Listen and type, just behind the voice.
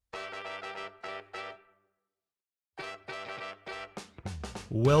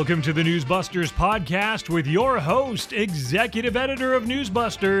Welcome to the Newsbusters podcast with your host, executive editor of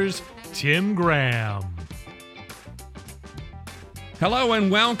Newsbusters, Tim Graham. Hello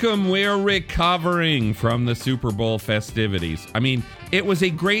and welcome. We're recovering from the Super Bowl festivities. I mean, it was a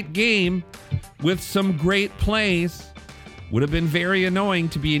great game with some great plays. Would have been very annoying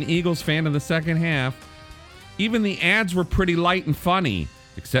to be an Eagles fan in the second half. Even the ads were pretty light and funny,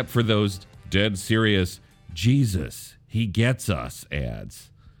 except for those dead serious Jesus, he gets us ads.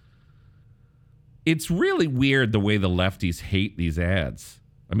 It's really weird the way the lefties hate these ads.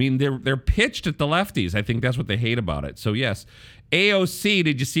 I mean, they're pitched at the lefties. I think that's what they hate about it. So yes, AOC,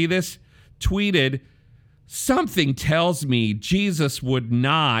 did you see this? Tweeted, something tells me Jesus would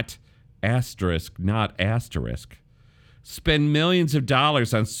not asterisk, spend millions of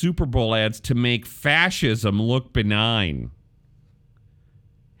dollars on Super Bowl ads to make fascism look benign.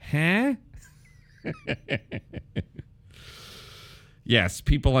 Huh? Yes,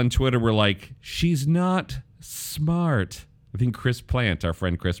 people on Twitter were like, she's not smart. I think Chris Plant, our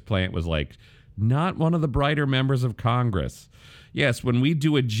friend Chris Plant, was like, not one of the brighter members of Congress. Yes, when we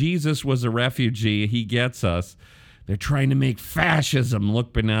do a Jesus was a refugee, he gets us. They're trying to make fascism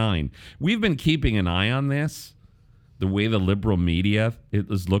look benign. We've been keeping an eye on this. The way the liberal media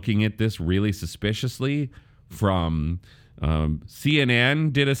is looking at this really suspiciously. From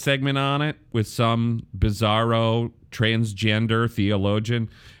CNN did a segment on it with some bizarro transgender theologian,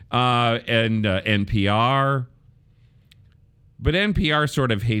 and NPR. But NPR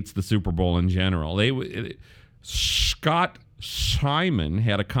sort of hates the Super Bowl in general. Scott Simon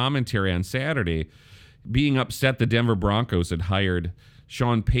had a commentary on Saturday being upset the Denver Broncos had hired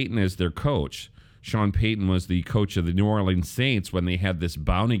Sean Payton as their coach. Sean Payton was the coach of the New Orleans Saints when they had this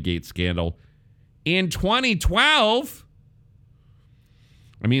Bountygate scandal in 2012.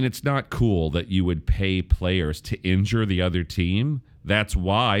 I mean, it's not cool that you would pay players to injure the other team. That's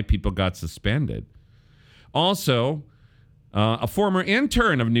why people got suspended. Also, a former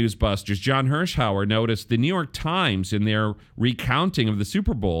intern of Newsbusters, John Hirschhauer, noticed the New York Times in their recounting of the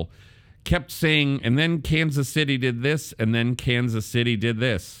Super Bowl kept saying, and then Kansas City did this, and then Kansas City did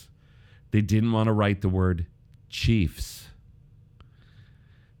this. They didn't want to write the word Chiefs.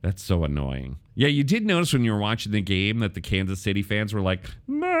 That's so annoying. Yeah, you did notice when you were watching the game that the Kansas City fans were like,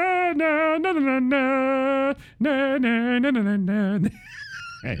 na na na na na na na na na na.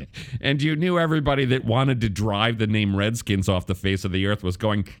 And you knew everybody that wanted to drive the name Redskins off the face of the earth was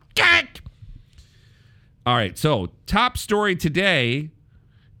going, Gak! All right, so top story today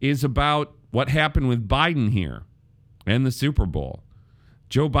is about what happened with Biden here and the Super Bowl.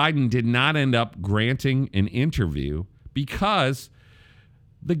 Joe Biden did not end up granting an interview because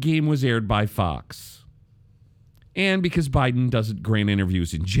the game was aired by Fox. And because Biden doesn't grant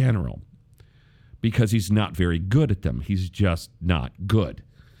interviews in general. Because he's not very good at them. He's just not good.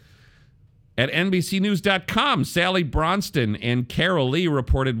 At NBCNews.com, Sally Bronston and Carol Lee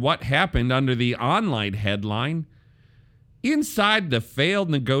reported what happened under the online headline, Inside the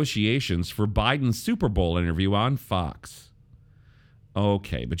Failed Negotiations for Biden's Super Bowl Interview on Fox.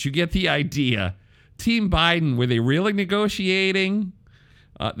 Okay, but you get the idea. Team Biden, were they really negotiating?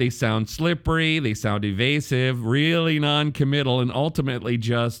 They sound slippery, they sound evasive, really non-committal, and ultimately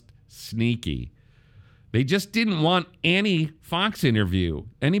just sneaky. They just didn't want any Fox interview.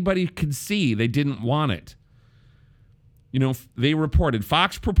 Anybody could see they didn't want it. You know, they reported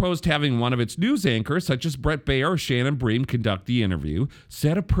Fox proposed having one of its news anchors, such as Brett Baer or Shannon Bream, conduct the interview,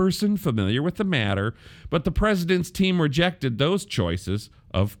 said a person familiar with the matter, but the president's team rejected those choices.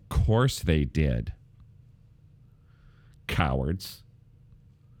 Of course they did. Cowards.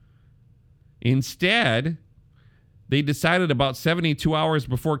 Instead, they decided about 72 hours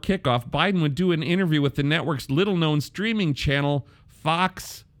before kickoff, Biden would do an interview with the network's little-known streaming channel,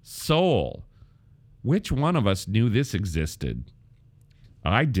 Fox Soul. Which one of us knew this existed?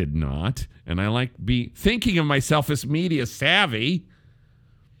 I did not, and I like thinking of myself as media savvy.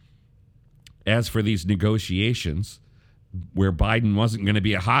 As for these negotiations, where Biden wasn't going to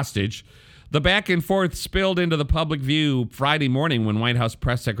be a hostage, the back and forth spilled into the public view Friday morning when White House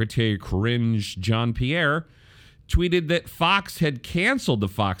Press Secretary Karine Jean-Pierre tweeted that Fox had canceled the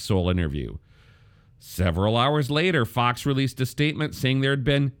Fox Soul interview. Several hours later, Fox released a statement saying there had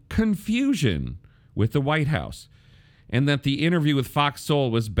been confusion with the White House and that the interview with Fox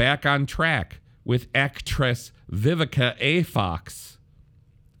Soul was back on track with actress Vivica A. Fox.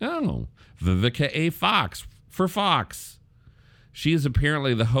 Oh, Vivica A. Fox for Fox. She is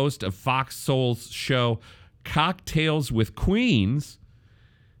apparently the host of Fox Soul's show Cocktails with Queens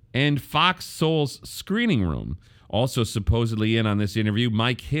and Fox Soul's Screening Room. Also supposedly in on this interview,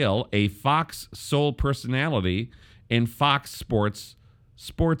 Mike Hill, a Fox Soul personality and Fox Sports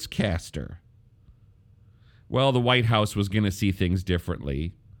sportscaster. Well, the White House was going to see things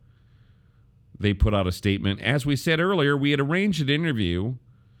differently. They put out a statement. As we said earlier, we had arranged an interview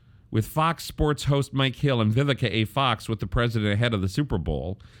with Fox Sports host Mike Hill and Vivica A. Fox with the president ahead of the Super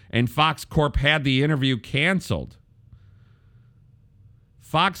Bowl, and Fox Corp had the interview canceled.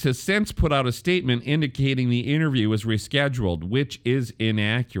 Fox has since put out a statement indicating the interview was rescheduled, which is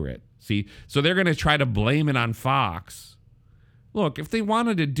inaccurate. See, so they're going to try to blame it on Fox. Look, if they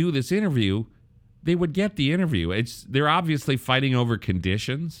wanted to do this interview, they would get the interview. They're obviously fighting over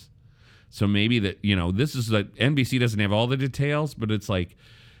conditions. So maybe that, this is that NBC doesn't have all the details, but it's like,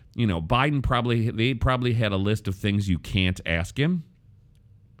 Biden probably had a list of things you can't ask him.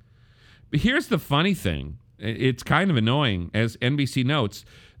 But here's the funny thing. It's kind of annoying. As NBC notes,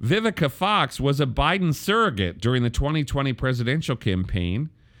 Vivica Fox was a Biden surrogate during the 2020 presidential campaign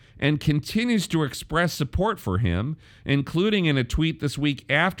and continues to express support for him, including in a tweet this week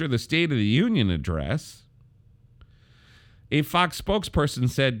after the State of the Union address. A Fox spokesperson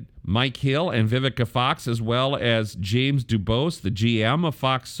said Mike Hill and Vivica Fox, as well as James Dubose, the GM of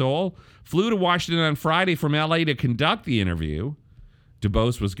Fox Soul, flew to Washington on Friday from L.A. to conduct the interview.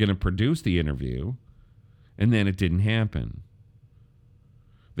 Dubose was going to produce the interview, and then it didn't happen.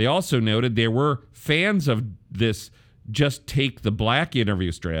 They also noted there were fans of this just take the black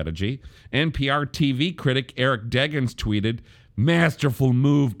interview strategy. NPR TV critic Eric Deggans tweeted, "Masterful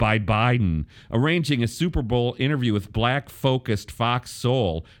move by Biden, arranging a Super Bowl interview with black-focused Fox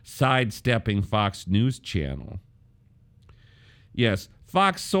Soul, sidestepping Fox News Channel." Yes,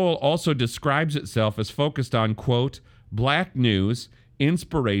 Fox Soul also describes itself as focused on, quote, black news,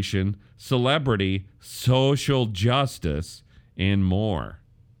 inspiration, celebrity, social justice, and more.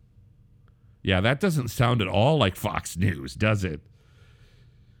 Yeah, that doesn't sound at all like Fox News, does it?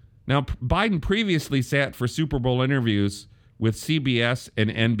 Now, Biden previously sat for Super Bowl interviews with CBS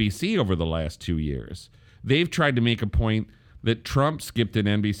and NBC over the last 2 years. They've tried to make a point that Trump skipped an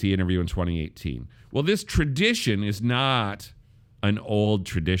NBC interview in 2018. Well, this tradition is not an old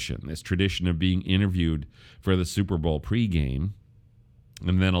tradition, this tradition of being interviewed for the Super Bowl pregame.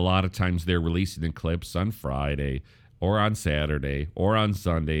 And then a lot of times they're releasing the clips on Friday or on Saturday or on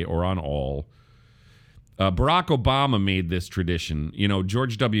Sunday or on all. Barack Obama made this tradition.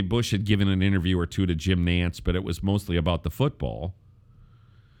 George W. Bush had given an interview or two to Jim Nance, but it was mostly about the football.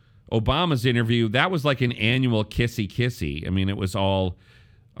 Obama's interview, that was like an annual kissy-kissy. I mean, it was all,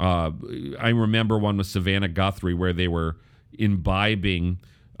 I remember one with Savannah Guthrie where they were imbibing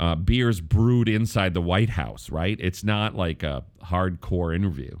beers brewed inside the White House, right? It's not like a hardcore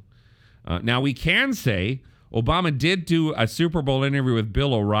interview. Now, we can say Obama did do a Super Bowl interview with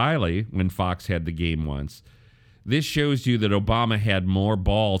Bill O'Reilly when Fox had the game once. This shows you that Obama had more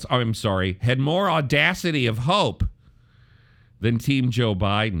had more audacity of hope than Team Joe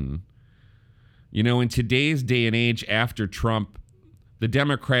Biden. In today's day and age after Trump, the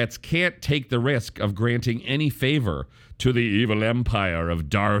Democrats can't take the risk of granting any favor to the evil empire of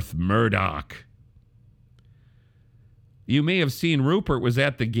Darth Murdoch. You may have seen Rupert was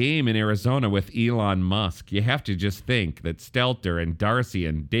at the game in Arizona with Elon Musk. You have to just think that Stelter and Darcy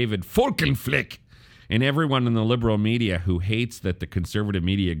and David Folkenflik and everyone in the liberal media who hates that the conservative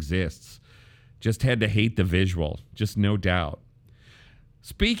media exists just had to hate the visual, just no doubt.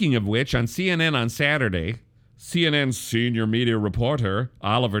 Speaking of which, on CNN on Saturday, CNN's senior media reporter,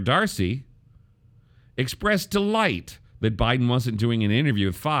 Oliver Darcy, expressed delight that Biden wasn't doing an interview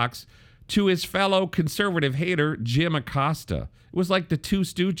with Fox to his fellow conservative hater, Jim Acosta. It was like the Two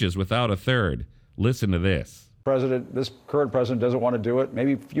Stooges without a third. Listen to this. This current president doesn't want to do it.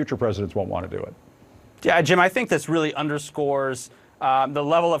 Maybe future presidents won't want to do it. Yeah, Jim, I think this really underscores the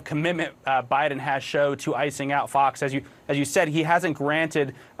level of commitment Biden has showed to icing out Fox. As you said, he hasn't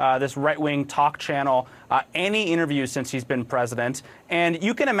granted this right-wing talk channel any interviews since he's been president. And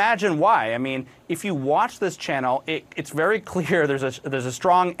you can imagine why. I mean, if you watch this channel, it's very clear there's a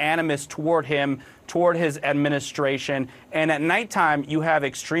strong animus toward him, toward his administration. And at nighttime, you have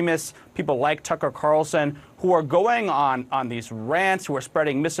extremists, people like Tucker Carlson, who are going on these rants, who are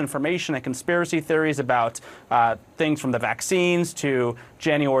spreading misinformation and conspiracy theories about things from the vaccines to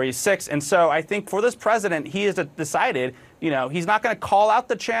January 6th. And so I think for this president, he has decided, he's not going to call out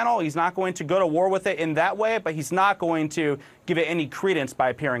the channel. He's not going to go to war with it in that way, but he's not going to give it any credence by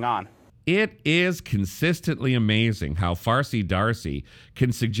appearing on. It is consistently amazing how Farsi Darcy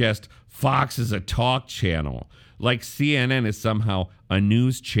can suggest Fox is a talk channel, like CNN is somehow a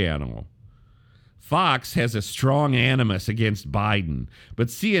news channel. Fox has a strong animus against Biden, but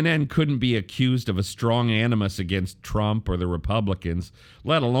CNN couldn't be accused of a strong animus against Trump or the Republicans,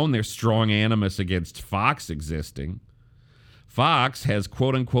 let alone their strong animus against Fox existing. Fox has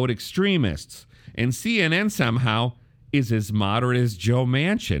quote-unquote extremists, and CNN somehow is as moderate as Joe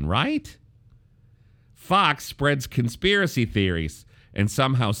Manchin, right? Fox spreads conspiracy theories, and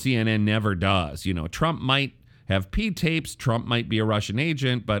somehow CNN never does. You know, Trump might have P-tapes, Trump might be a Russian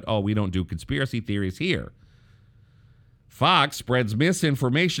agent, but, we don't do conspiracy theories here. Fox spreads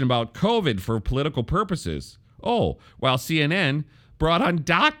misinformation about COVID for political purposes. While CNN brought on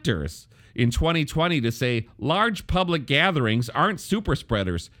doctors in 2020 to say large public gatherings aren't super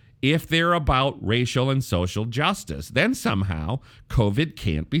spreaders if they're about racial and social justice. Then somehow COVID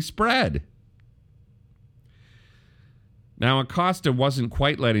can't be spread. Now, Acosta wasn't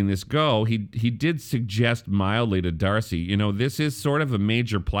quite letting this go. He did suggest mildly to Darcy, this is sort of a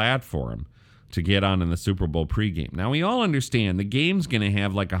major platform to get on in the Super Bowl pregame. Now, we all understand the game's going to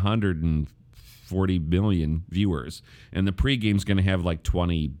have like 140 million viewers, and the pregame's going to have like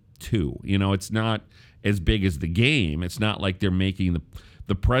 22. It's not as big as the game. It's not like they're making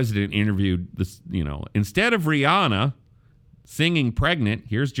the president interviewed this, instead of Rihanna singing Pregnant,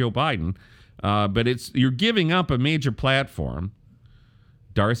 here's Joe Biden. But you're giving up a major platform.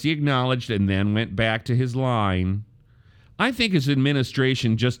 Darcy acknowledged and then went back to his line. I think his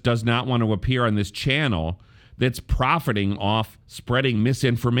administration just does not want to appear on this channel that's profiting off spreading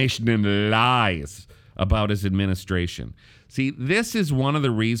misinformation and lies about his administration. See, this is one of the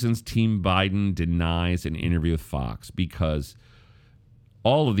reasons Team Biden denies an interview with Fox, because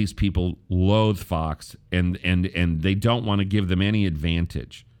all of these people loathe Fox and they don't want to give them any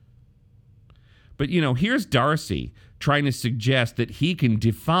advantage. But, here's Darcy trying to suggest that he can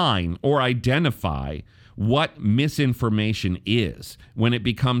define or identify what misinformation is when it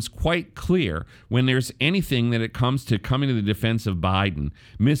becomes quite clear when there's anything that it comes to coming to the defense of Biden.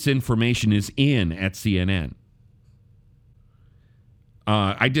 Misinformation is in at CNN.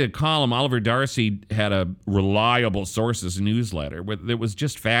 I did a column. Oliver Darcy had a reliable sources newsletter that was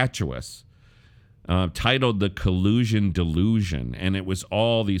just fatuous. Titled The Collusion Delusion, and it was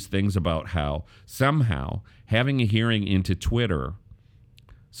all these things about how somehow having a hearing into Twitter,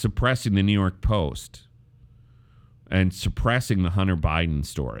 suppressing the New York Post, and suppressing the Hunter Biden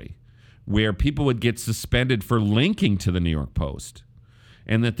story, where people would get suspended for linking to the New York Post,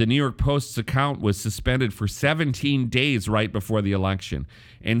 and that the New York Post's account was suspended for 17 days right before the election,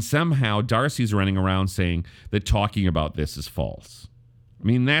 and somehow Darcy's running around saying that talking about this is false. I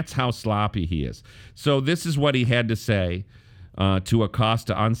mean, that's how sloppy he is. So this is what he had to say to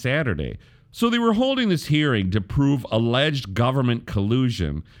Acosta on Saturday. So they were holding this hearing to prove alleged government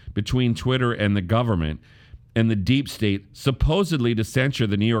collusion between Twitter and the government and the deep state, supposedly to censor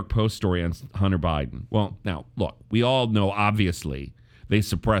the New York Post story on Hunter Biden. Well, now, look, we all know, obviously, they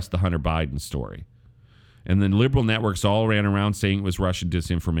suppressed the Hunter Biden story. And then liberal networks all ran around saying it was Russian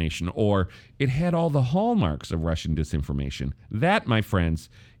disinformation, or it had all the hallmarks of Russian disinformation. That, my friends,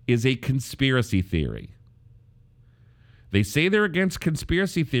 is a conspiracy theory. They say they're against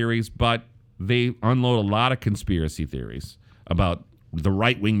conspiracy theories, but they unload a lot of conspiracy theories about the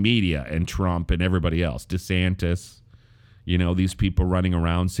right-wing media and Trump and everybody else. DeSantis, these people running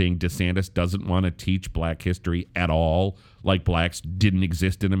around saying DeSantis doesn't want to teach black history at all, like blacks didn't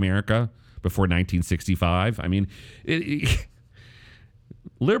exist in America before 1965. I mean,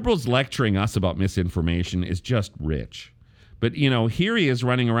 liberals lecturing us about misinformation is just rich. But, here he is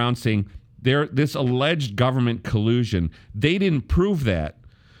running around saying this alleged government collusion, they didn't prove that.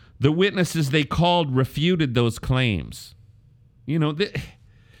 The witnesses they called refuted those claims.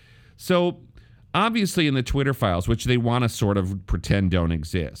 So obviously in the Twitter files, which they want to sort of pretend don't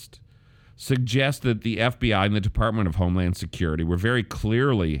exist, suggest that the FBI and the Department of Homeland Security were very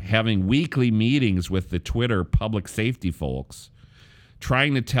clearly having weekly meetings with the Twitter public safety folks,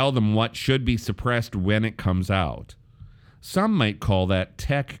 trying to tell them what should be suppressed when it comes out. Some might call that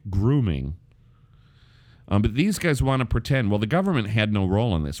tech grooming. But these guys want to pretend, well, the government had no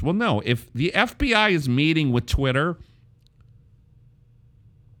role in this. Well, no, if the FBI is meeting with Twitter,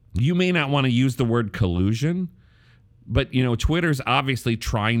 you may not want to use the word collusion, but, Twitter's obviously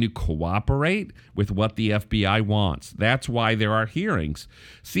trying to cooperate with what the FBI wants. That's why there are hearings.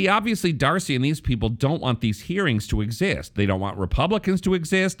 See, obviously, Darcy and these people don't want these hearings to exist. They don't want Republicans to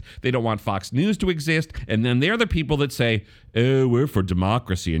exist. They don't want Fox News to exist. And then they're the people that say, oh, we're for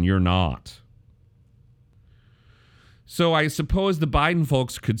democracy and you're not. So I suppose the Biden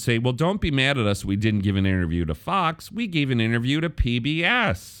folks could say, well, don't be mad at us. We didn't give an interview to Fox. We gave an interview to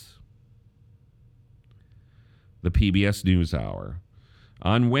PBS. The PBS NewsHour.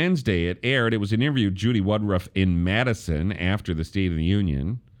 On Wednesday, it aired. It was an interview with Judy Woodruff in Madison after the State of the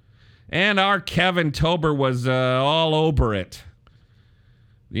Union. And our Kevin Tober was all over it.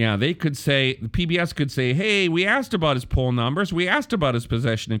 Yeah, they could say, the PBS could say, hey, we asked about his poll numbers. We asked about his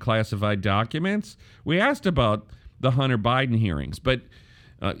possession of classified documents. We asked about the Hunter Biden hearings. But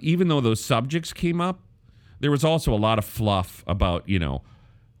even though those subjects came up, there was also a lot of fluff about,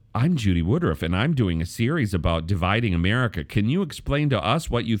 I'm Judy Woodruff, and I'm doing a series about dividing America. Can you explain to us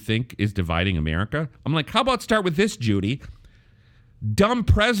what you think is dividing America? I'm like, how about start with this, Judy? Dumb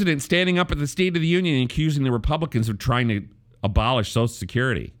president standing up at the State of the Union and accusing the Republicans of trying to abolish Social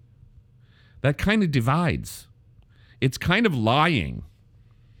Security. That kind of divides. It's kind of lying.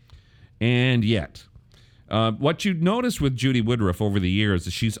 And yet, what you notice with Judy Woodruff over the years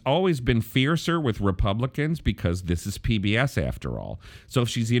is she's always been fiercer with Republicans because this is PBS after all. So if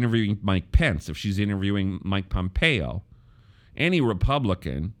she's interviewing Mike Pence, if she's interviewing Mike Pompeo, any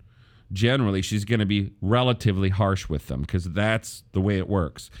Republican, generally she's going to be relatively harsh with them because that's the way it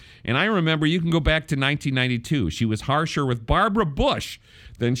works. And I remember, you can go back to 1992. She was harsher with Barbara Bush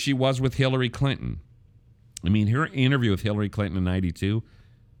than she was with Hillary Clinton. I mean, her interview with Hillary Clinton in 92,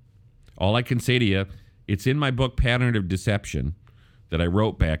 all I can say to you, it's in my book, Pattern of Deception, that I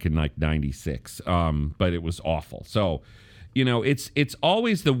wrote back in like 96, but it was awful. So, it's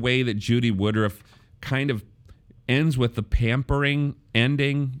always the way that Judy Woodruff kind of ends with the pampering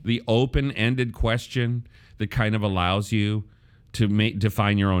ending, the open-ended question that kind of allows you to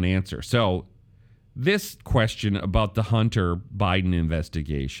define your own answer. So this question about the Hunter Biden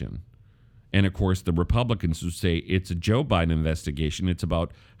investigation, and of course the Republicans who say it's a Joe Biden investigation, it's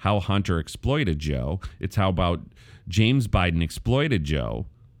about how Hunter exploited Joe, it's how about James Biden exploited Joe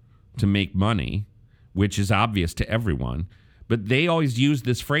to make money, which is obvious to everyone. But they always use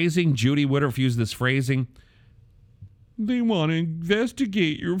this phrasing, Judy Woodruff used this phrasing, they want to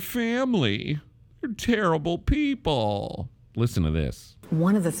investigate your family. They're terrible people. Listen to this.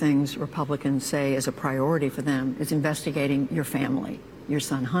 One of the things Republicans say is a priority for them is investigating your family, your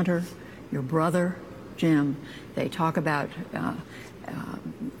son Hunter, your brother Jim. They talk about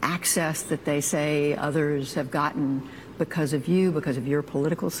access that they say others have gotten because of you, because of your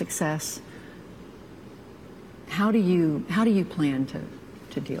political success. How do you plan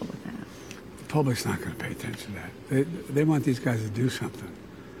to deal with that? The public's not going to pay attention to that. They want these guys to do something.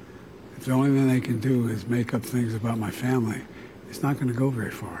 If the only thing they can do is make up things about my family, it's not going to go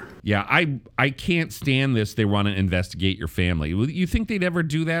very far. Yeah, I can't stand this. They want to investigate your family. You think they'd ever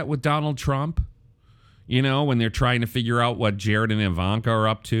do that with Donald Trump? When they're trying to figure out what Jared and Ivanka are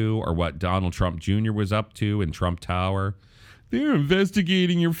up to or what Donald Trump Jr. was up to in Trump Tower. They're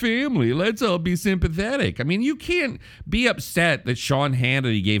investigating your family. Let's all be sympathetic. I mean, you can't be upset that Sean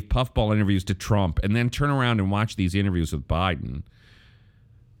Hannity gave puffball interviews to Trump and then turn around and watch these interviews with Biden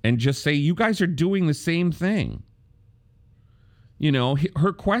and just say, you guys are doing the same thing.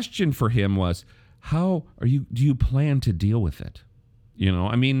 Her question for him was, do you plan to deal with it?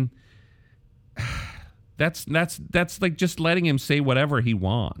 I mean, that's like just letting him say whatever he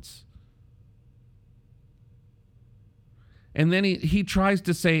wants. And then he tries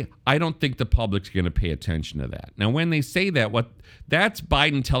to say, I don't think the public's going to pay attention to that. Now, when they say that, that's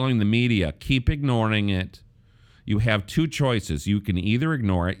Biden telling the media, keep ignoring it. You have two choices. You can either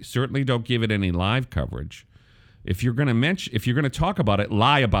ignore it. Certainly don't give it any live coverage. If you're going to talk about it,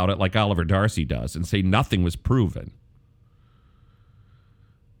 lie about it like Oliver Darcy does and say nothing was proven.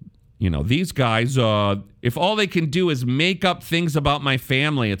 These guys, if all they can do is make up things about my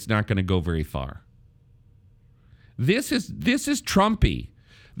family, it's not going to go very far. This is Trumpy.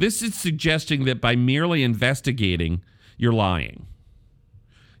 This is suggesting that by merely investigating, you're lying.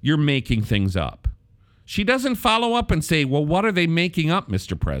 You're making things up. She doesn't follow up and say, well, what are they making up,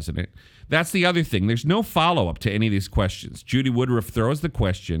 Mr. President? That's the other thing. There's no follow-up to any of these questions. Judy Woodruff throws the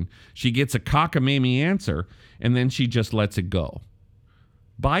question, she gets a cockamamie answer, and then she just lets it go.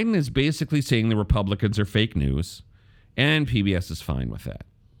 Biden is basically saying the Republicans are fake news, and PBS is fine with that.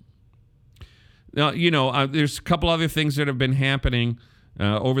 Now, there's a couple other things that have been happening.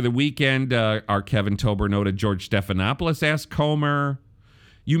 Over the weekend, our Kevin Tober noted George Stephanopoulos asked Comer,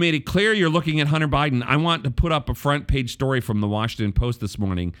 you made it clear you're looking at Hunter Biden. I want to put up a front page story from the Washington Post this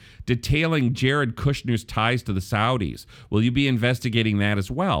morning detailing Jared Kushner's ties to the Saudis. Will you be investigating that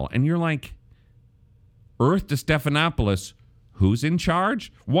as well? And you're like, Earth to Stephanopoulos, who's in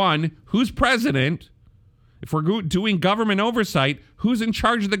charge? One, who's president? If we're doing government oversight, who's in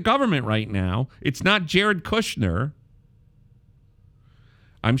charge of the government right now? It's not Jared Kushner.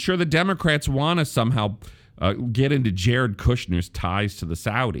 I'm sure the Democrats want to somehow get into Jared Kushner's ties to the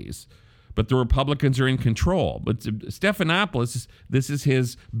Saudis, but the Republicans are in control. But Stephanopoulos, this is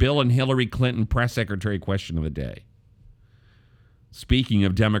his Bill and Hillary Clinton press secretary question of the day. Speaking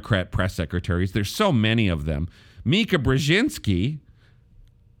of Democrat press secretaries, there's so many of them. Mika Brzezinski,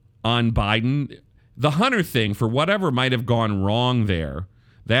 on Biden. The Hunter thing, for whatever might have gone wrong there,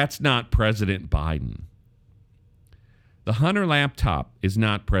 that's not President Biden. The Hunter laptop is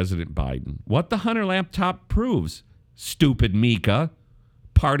not President Biden. What the Hunter laptop proves, stupid Mika,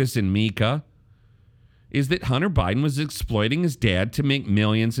 partisan Mika, is that Hunter Biden was exploiting his dad to make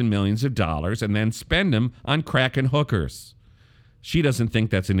millions and millions of dollars and then spend them on cracking hookers. She doesn't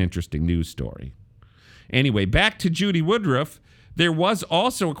think that's an interesting news story. Anyway, back to Judy Woodruff. There was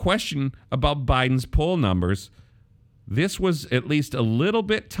also a question about Biden's poll numbers. This was at least a little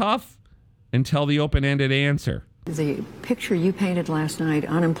bit tough until the open-ended answer. The picture you painted last night,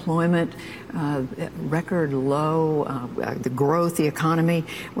 unemployment, record low, the growth, the economy,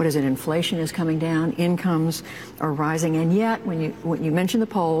 what is it, inflation is coming down, incomes are rising, and yet when you mention the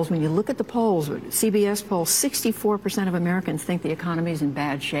polls, when you look at the polls, CBS poll, 64% of Americans think the economy is in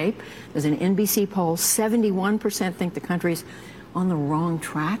bad shape. There's an NBC poll, 71% think the country's on the wrong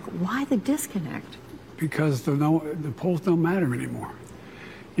track. Why the disconnect? Because the polls don't matter anymore.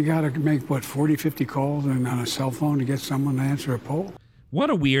 You got to make, 40, 50 calls on a cell phone to get someone to answer a poll? What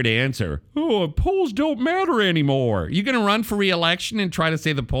a weird answer. Oh, polls don't matter anymore. You going to run for re-election and try to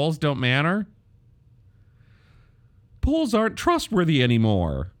say the polls don't matter? Polls aren't trustworthy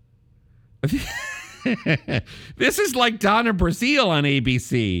anymore. This is like Donna Brazile on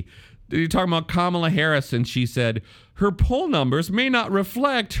ABC. You're talking about Kamala Harris, and she said, her poll numbers may not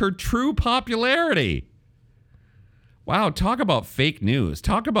reflect her true popularity. Wow, talk about fake news.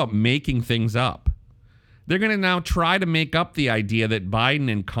 Talk about making things up. They're going to now try to make up the idea that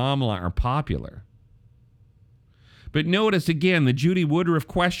Biden and Kamala are popular. But notice, again, the Judy Woodruff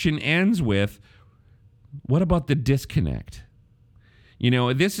question ends with, what about the disconnect? You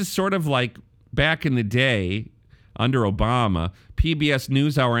know, this is sort of like back in the day under Obama, PBS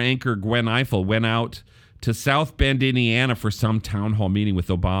NewsHour anchor Gwen Ifill went out to South Bend, Indiana for some town hall meeting with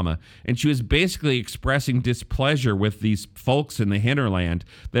Obama. And she was basically expressing displeasure with these folks in the hinterland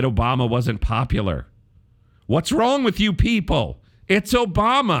that Obama wasn't popular. What's wrong with you people? It's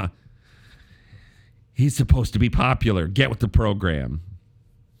Obama. He's supposed to be popular. Get with the program.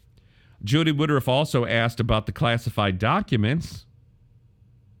 Judy Woodruff also asked about the classified documents.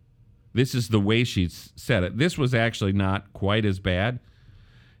 This is the way she said it. This was actually not quite as bad.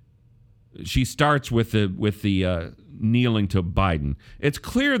 She starts with the kneeling to Biden. It's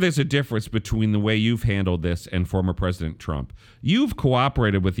clear there's a difference between the way you've handled this and former President Trump. You've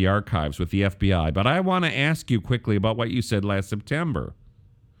cooperated with the archives, with the FBI, but I want to ask you quickly about what you said last September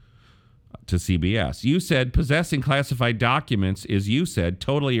to CBS. You said possessing classified documents is, you said,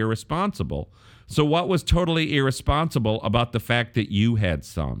 totally irresponsible. So what was totally irresponsible about the fact that you had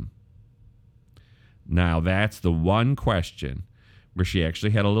some? Now, that's the one question where she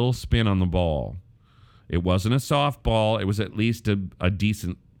actually had a little spin on the ball. It wasn't a softball. It was at least a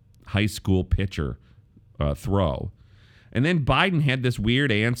decent high school pitcher throw. And then Biden had this weird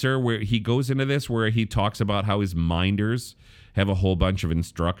answer where he goes into this where he talks about how his minders have a whole bunch of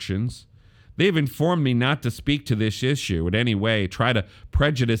instructions. They've informed me not to speak to this issue in any way, try to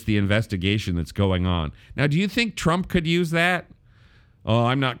prejudice the investigation that's going on. Now, do you think Trump could use that? Oh,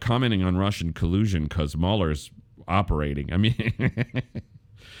 I'm not commenting on Russian collusion because Mueller's operating. I mean,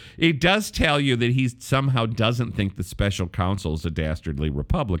 it does tell you that he somehow doesn't think the special counsel is a dastardly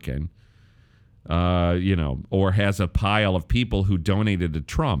Republican, or has a pile of people who donated to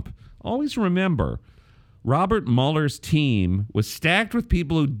Trump. Always remember, Robert Mueller's team was stacked with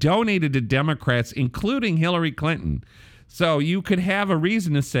people who donated to Democrats, including Hillary Clinton. So you could have a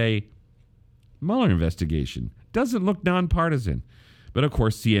reason to say, Mueller investigation doesn't look nonpartisan. But, of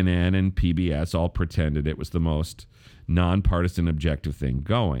course, CNN and PBS all pretended it was the most nonpartisan, objective thing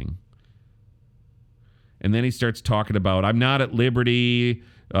going. And then he starts talking about, I'm not at liberty.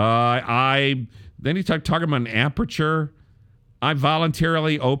 Then he started talking about an aperture. I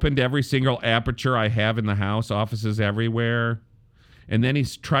voluntarily opened every single aperture I have in the house, offices everywhere. And then he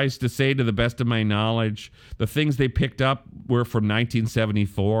tries to say, to the best of my knowledge, the things they picked up were from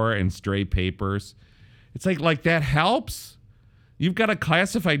 1974 and stray papers. It's like that helps? You've got a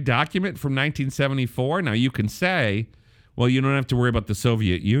classified document from 1974. Now, you can say, well, you don't have to worry about the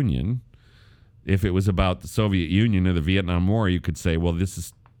Soviet Union. If it was about the Soviet Union or the Vietnam War, you could say, well, this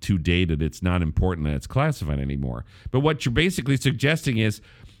is too dated. It's not important that it's classified anymore. But what you're basically suggesting is,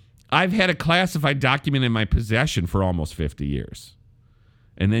 I've had a classified document in my possession for almost 50 years.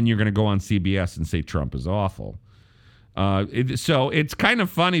 And then you're going to go on CBS and say Trump is awful. So it's kind of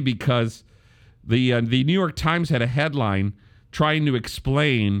funny because the New York Times had a headline trying to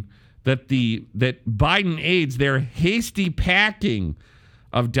explain that that Biden aides, their hasty packing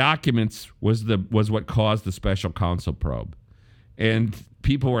of documents was what caused the special counsel probe. And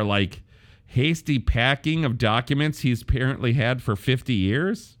people were like, hasty packing of documents he's apparently had for 50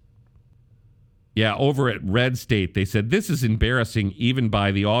 years? Yeah, over at Red State, they said, this is embarrassing even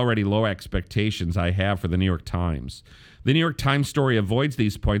by the already low expectations I have for the New York Times. The New York Times story avoids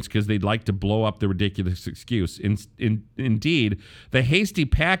these points because they'd like to blow up the ridiculous excuse. Indeed, the hasty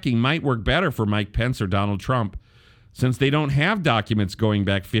packing might work better for Mike Pence or Donald Trump, since they don't have documents going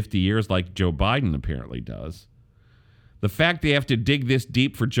back 50 years like Joe Biden apparently does. The fact they have to dig this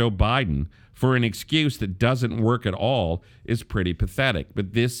deep for Joe Biden for an excuse that doesn't work at all is pretty pathetic.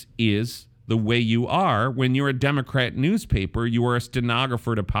 But this is the way you are when you're a Democrat newspaper. You are a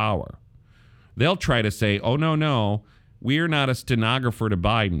stenographer to power. They'll try to say, oh, no, we're not a stenographer to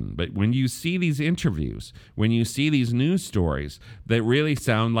Biden. But when you see these interviews, when you see these news stories that really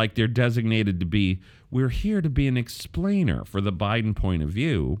sound like they're designated to be, we're here to be an explainer for the Biden point of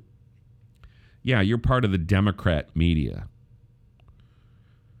view, yeah, you're part of the Democrat media.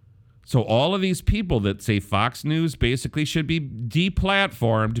 So all of these people that say Fox News basically should be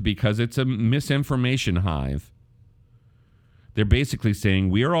deplatformed because it's a misinformation hive, they're basically saying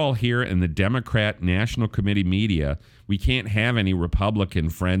we're all here in the Democrat National Committee media. We can't have any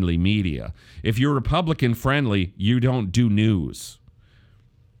Republican-friendly media. If you're Republican-friendly, you don't do news.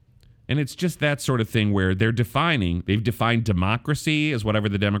 And it's just that sort of thing where they've defined democracy as whatever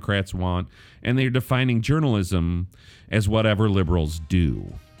the Democrats want, and they're defining journalism as whatever liberals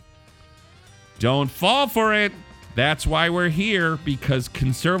do. Don't fall for it. That's why we're here, because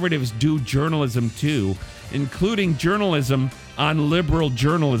conservatives do journalism too, including journalism on liberal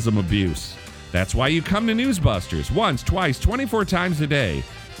journalism abuse. That's why you come to Newsbusters once, twice, 24 times a day.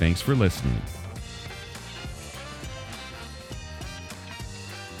 Thanks for listening.